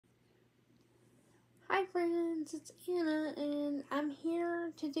Hi friends, it's Anna, and I'm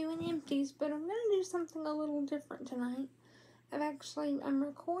here to do an empties, but I'm going to do something a little different tonight. I'm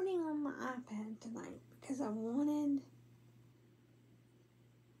recording on my iPad tonight because I wanted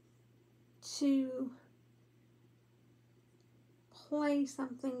to play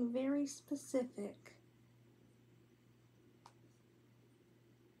something very specific.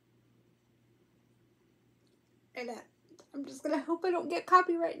 And I'm just going to hope I don't get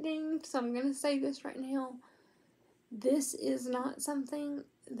copyright dinged, so I'm going to say this right now. This is not something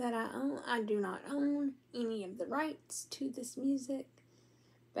that I own. I do not own any of the rights to this music,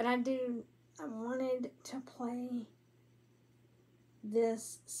 but I wanted to play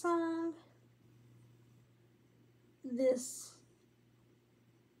this song, this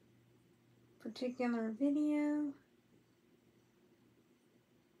particular video.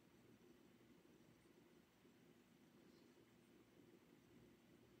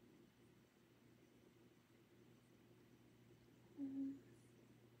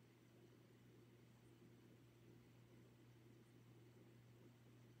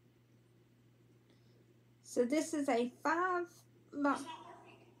 So this is a 5 by... The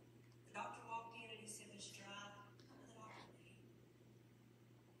doctor walked in and he said, "Miss Dry, come to the doctor today.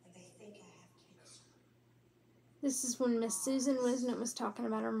 And they think I have cancer." This is when Miss Susan Wisnett was talking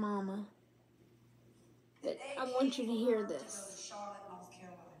about her mama. But I want you to hear this. To go to Charlotte, North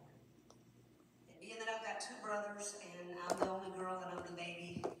Carolina. And being that I've got 2 brothers and I'm the only girl and I'm the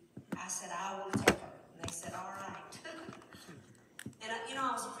baby, I said, I want to take her. And they said, all right. And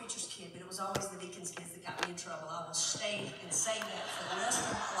I was a preacher's kid, but it was always the deacon's kids that got me in trouble. I will stay and say that for the rest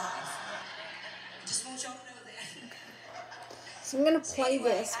of my life. I just want y'all to know that. So I'm going to play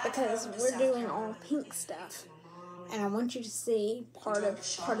this because we're doing all pink stuff. And I want you to see part of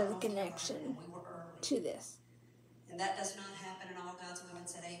the connection to this. And that does not happen, and all God's women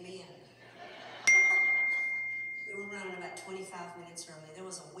said amen. We were running about 25 minutes early. There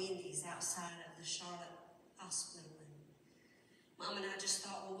was a Wendy's outside of the Charlotte hospital. Mom and I just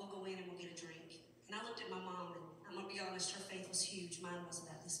thought, well, we'll go in and we'll get a drink. And I looked at my mom, and I'm going to be honest, her faith was huge. Mine was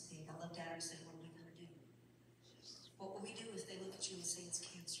about this big. I looked at her and said, what are we going to do? What will we do if they look at you and say it's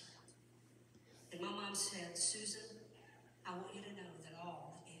cancer? And my mom said, Susan, I want you to know that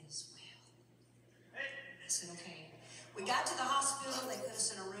all is well. I said, okay. We got to the hospital. They put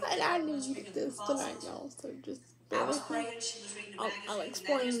us in a room. And I need this tonight, y'all, so just bear with me. She was reading a magazine. I'll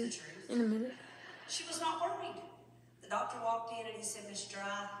explain in a minute. She was not worried. The doctor walked in and he said, Miss Dry,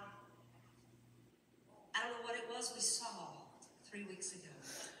 I don't know what it was we saw 3 weeks ago.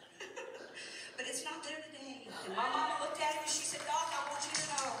 But it's not there today. And my mama looked at him and she said, Doc, I want you to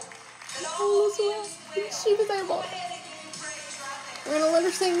know that all is well. She was able. We're going to let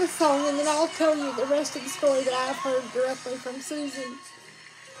her sing this song, and then I'll tell you the rest of the story that I've heard directly from Susan.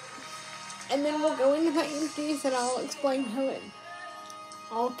 And then we'll go into my empties and I'll explain how it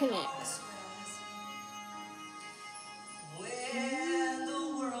all connects. When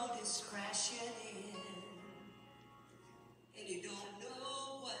the world is crashing in and you don't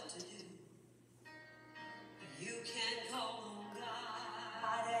know what to do, you can call on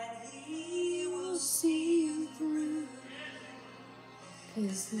God and He will see you through.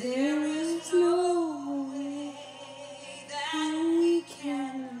 'Cause there is no way that we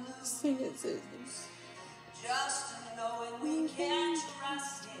can sing it, Susan. Just knowing we can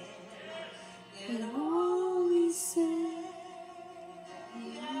trust Him in all we say.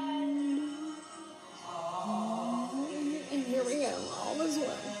 And here we go. All is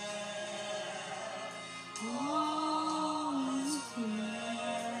well. All is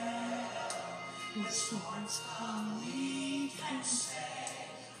well. This is all we can say.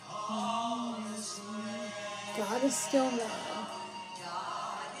 All is well. God is still God.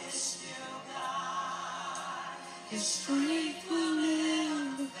 God is still God. His strength will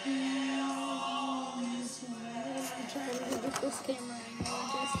never fail. All is well. I'm trying to get this camera angle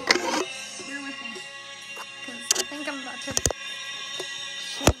adjusted. Bear with me, because I think I'm about to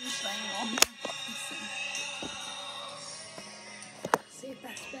change the angle. Let's see. See if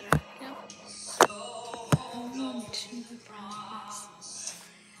that's better. Yep. Hold on to the promise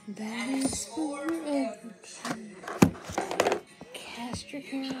that is forever true. Cast your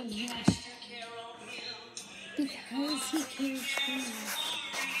care on Him, because He cares for you.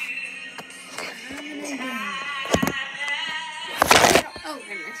 Time and again. Oh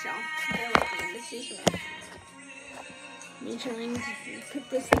goodness, y'all. Bear with me. This is rough. Me trying to put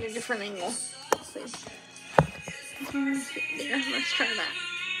this in a different angle. Let's see. There, let's try that.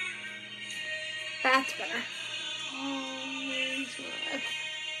 That's better. Always well.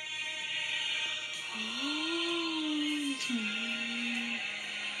 Always well.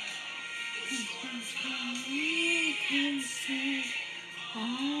 And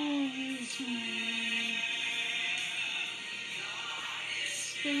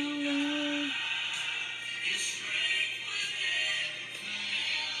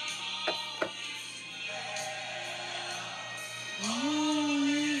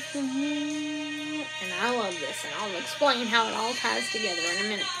I love this, and I'll explain how it all ties together in a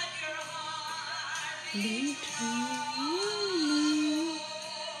minute.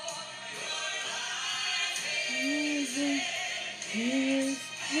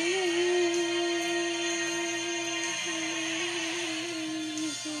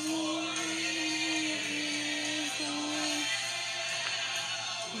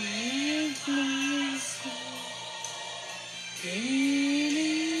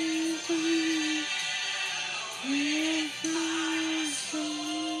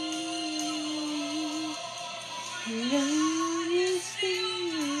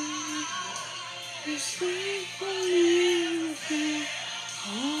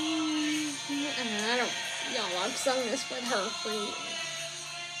 I've sung this with her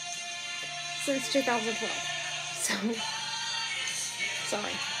since 2012. So,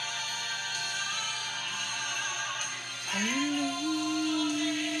 sorry.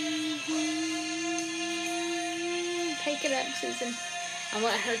 Take it up, Susan. I'll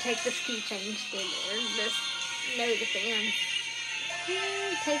let her take this key change thing, or this note at the end.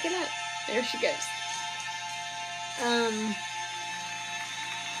 Take it up. There she goes.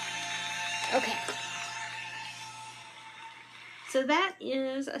 Okay. So that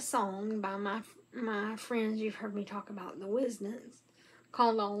is a song by my friends you've heard me talk about, the Wisnets,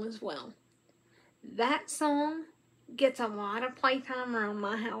 called All Is Well. That song gets a lot of playtime around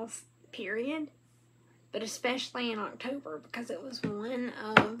my house, period. But especially in October, because it was one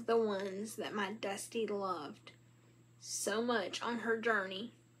of the ones that my Dusty loved so much on her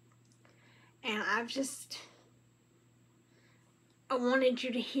journey. And I wanted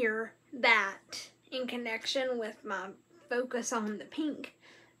you to hear that in connection with my focus on the pink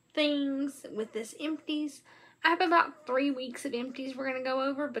things with this empties. I have about 3 weeks of empties we're going to go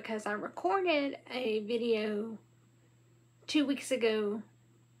over, because I recorded a video 2 weeks ago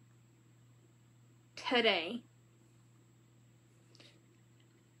today.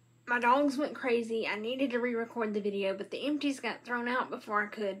 My dogs went crazy. I needed to re-record the video, but the empties got thrown out before I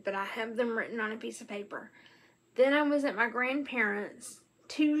could, but I have them written on a piece of paper. Then I was at my grandparents'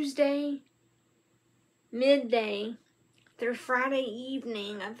 Tuesday midday through Friday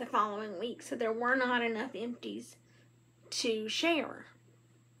evening of the following week, so there were not enough empties to share.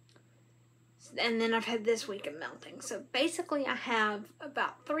 And then I've had this week of melting. So basically I have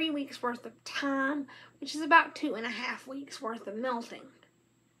about 3 weeks worth of time, which is about 2.5 weeks worth of melting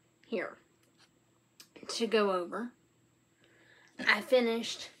here to go over. I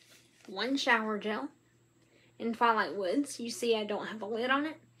finished one shower gel in Twilight Woods. You see I don't have a lid on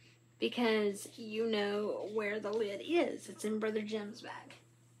it, because you know where the lid is. It's in Brother Jim's bag.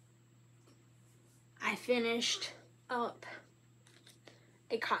 I finished up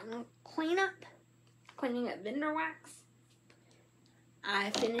a cotton cleanup, cleaning up vendor wax.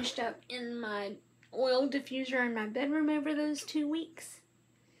 I finished up in my oil diffuser in my bedroom over those 2 weeks.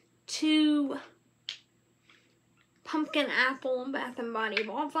 2 pumpkin apple Bath and Body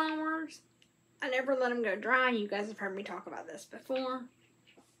wallflowers. I never let them go dry. You guys have heard me talk about this before.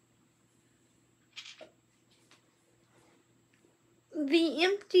 The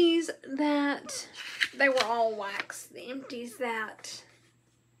empties that, they were all wax. The empties that,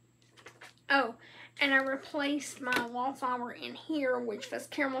 oh, and I replaced my wallflower in here, which was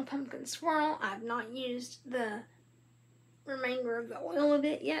caramel pumpkin swirl. I've not used the remainder of the oil of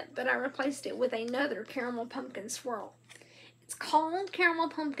it yet, but I replaced it with another caramel pumpkin swirl. It's called caramel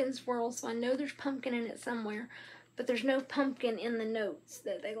pumpkin swirl, so I know there's pumpkin in it somewhere, but there's no pumpkin in the notes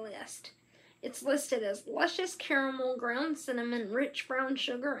that they list. It's listed as luscious caramel, ground cinnamon, rich brown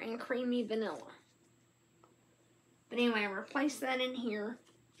sugar, and creamy vanilla. But anyway, I replaced that in here.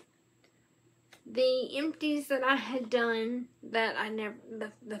 The empties that I had done that I never,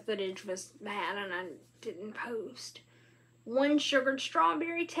 the footage was bad and I didn't post. 1 sugared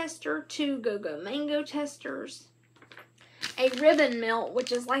strawberry tester, 2 go-go mango testers, a ribbon melt,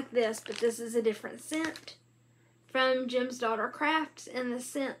 which is like this, but this is a different scent, from Jim's Daughter Crafts, and the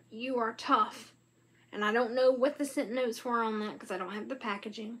scent You Are Tough. And I don't know what the scent notes were on that because I don't have the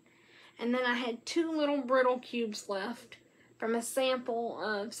packaging. And then I had 2 little brittle cubes left from a sample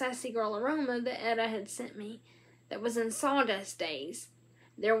of Sassy Girl Aroma that Etta had sent me that was in Sawdust Days.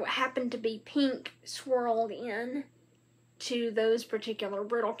 There happened to be pink swirled in to those particular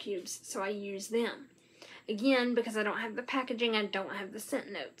brittle cubes, so I used them. Again, because I don't have the packaging, I don't have the scent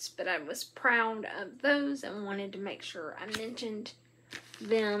notes, but I was proud of those and wanted to make sure I mentioned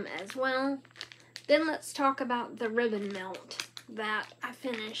them as well. Then let's talk about the ribbon melt that I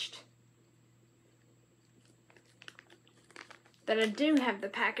finished, that I do have the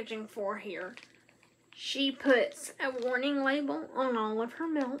packaging for here. She puts a warning label on all of her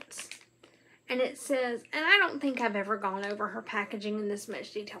melts, and it says, and I don't think I've ever gone over her packaging in this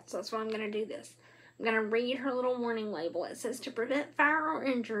much detail, so that's why I'm going to do this. I'm going to read her little warning label. It says, to prevent fire or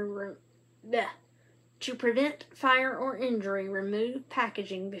injury, remove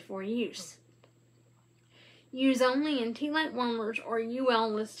packaging before use. Use only in tea light warmers or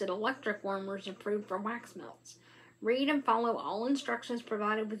UL listed electric warmers approved for wax melts. Read and follow all instructions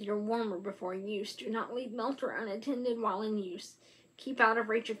provided with your warmer before use. Do not leave melter unattended while in use. Keep out of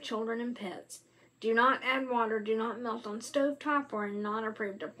reach of children and pets. Do not add water. Do not melt on stovetop or in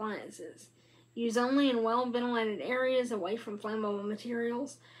non-approved appliances. Use only in well-ventilated areas away from flammable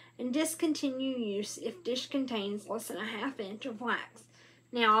materials. And discontinue use if dish contains less than a ½ inch of wax.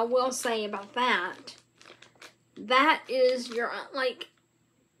 Now, I will say about that, that is your, like,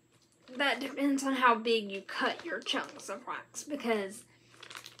 that depends on how big you cut your chunks of wax, because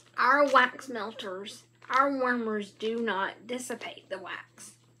our wax melters, our warmers do not dissipate the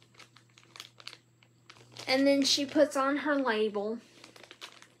wax. And then she puts on her label,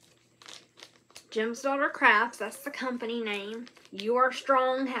 Jim's Daughter Crafts, that's the company name. You Are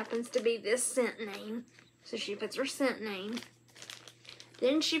Strong happens to be this scent name, so she puts her scent name.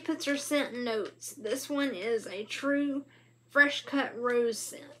 Then she puts her scent notes. This one is a true fresh cut rose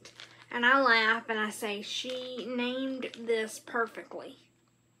scent. And I laugh and I say she named this perfectly,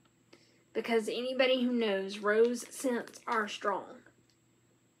 because anybody who knows, rose scents are strong.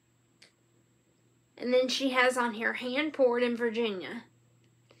 And then she has on here hand poured in Virginia.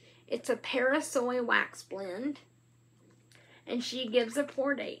 It's a Parasoy wax blend. And she gives a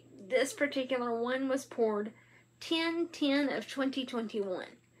pour date. This particular one was poured 10/10 of 2021.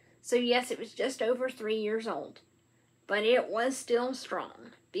 So yes, it was just over 3 years old. But it was still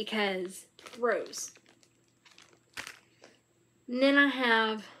strong because rose. And then I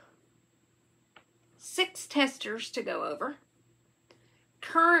have 6 testers to go over.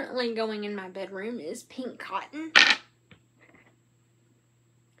 Currently going in my bedroom is Pink Cotton.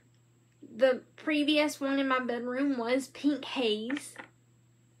 The previous one in my bedroom was Pink Haze.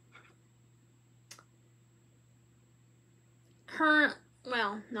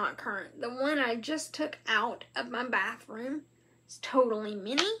 Not current. The one I just took out of my bathroom is Totally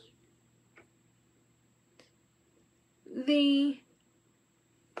Mini. The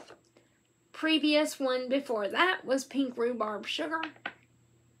previous one before that was Pink Rhubarb Sugar.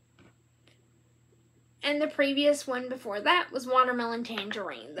 And the previous one before that was Watermelon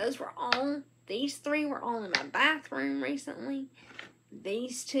Tangerine. These 3 were all in my bathroom recently.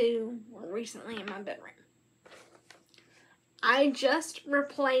 These 2 were recently in my bedroom. I just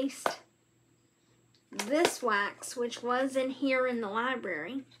replaced this wax, which was in here in the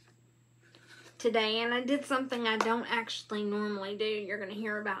library today, and I did something I don't actually normally do. You're going to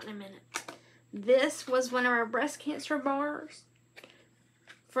hear about in a minute. This was one of our breast cancer bars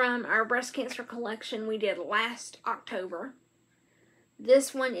from our breast cancer collection we did last October.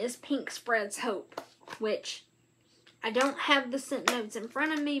 This one is Pink Spreads Hope, which I don't have the scent notes in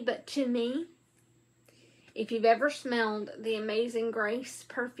front of me, but to me, if you've ever smelled the Amazing Grace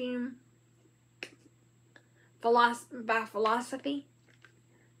perfume by Philosophy,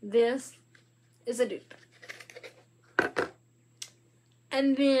 this is a dupe.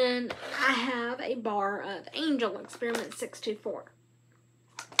 And then I have a bar of Angel Experiment 624.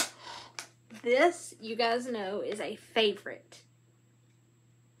 This, you guys know, is a favorite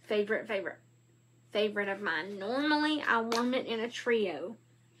of mine. Normally, I warm it in a trio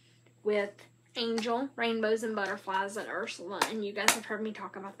with Angel, Rainbows and Butterflies, and Ursula, and you guys have heard me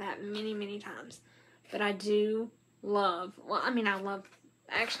talk about that many, many times. But I do love,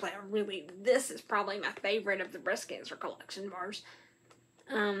 this is probably my favorite of the breast cancer collection bars.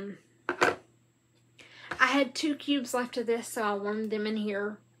 I had 2 cubes left of this, so I warmed them in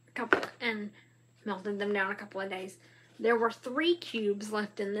here and melted them down a couple of days. There were 3 cubes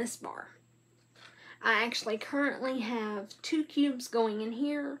left in this bar. I actually currently have 2 cubes going in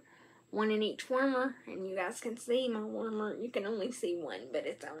here, 1 in each warmer, and you guys can see my warmer. You can only see one, but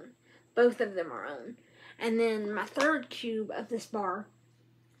it's on. Both of them are on. And then my 3rd cube of this bar,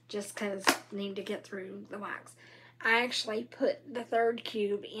 just because I need to get through the wax, I actually put the 3rd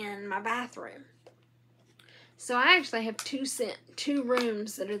cube in my bathroom. So I actually have 2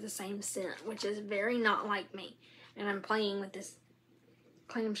 rooms that are the same scent, which is very not like me. And I'm playing with this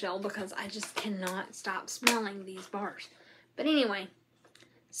clamshell because I just cannot stop smelling these bars. But anyway,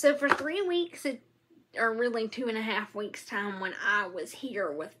 so for 3 weeks, or really 2.5 weeks time when I was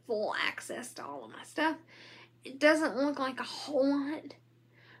here with full access to all of my stuff, it doesn't look like a whole lot,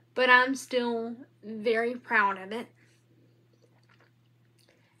 but I'm still very proud of it.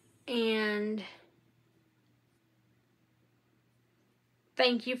 And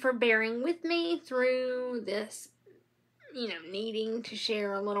thank you for bearing with me through this, needing to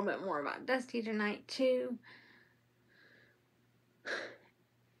share a little bit more about Dusty tonight too.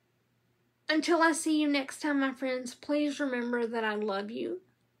 Until I see you next time, my friends, please remember that I love you.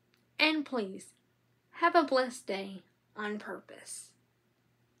 And please, have a blessed day on purpose.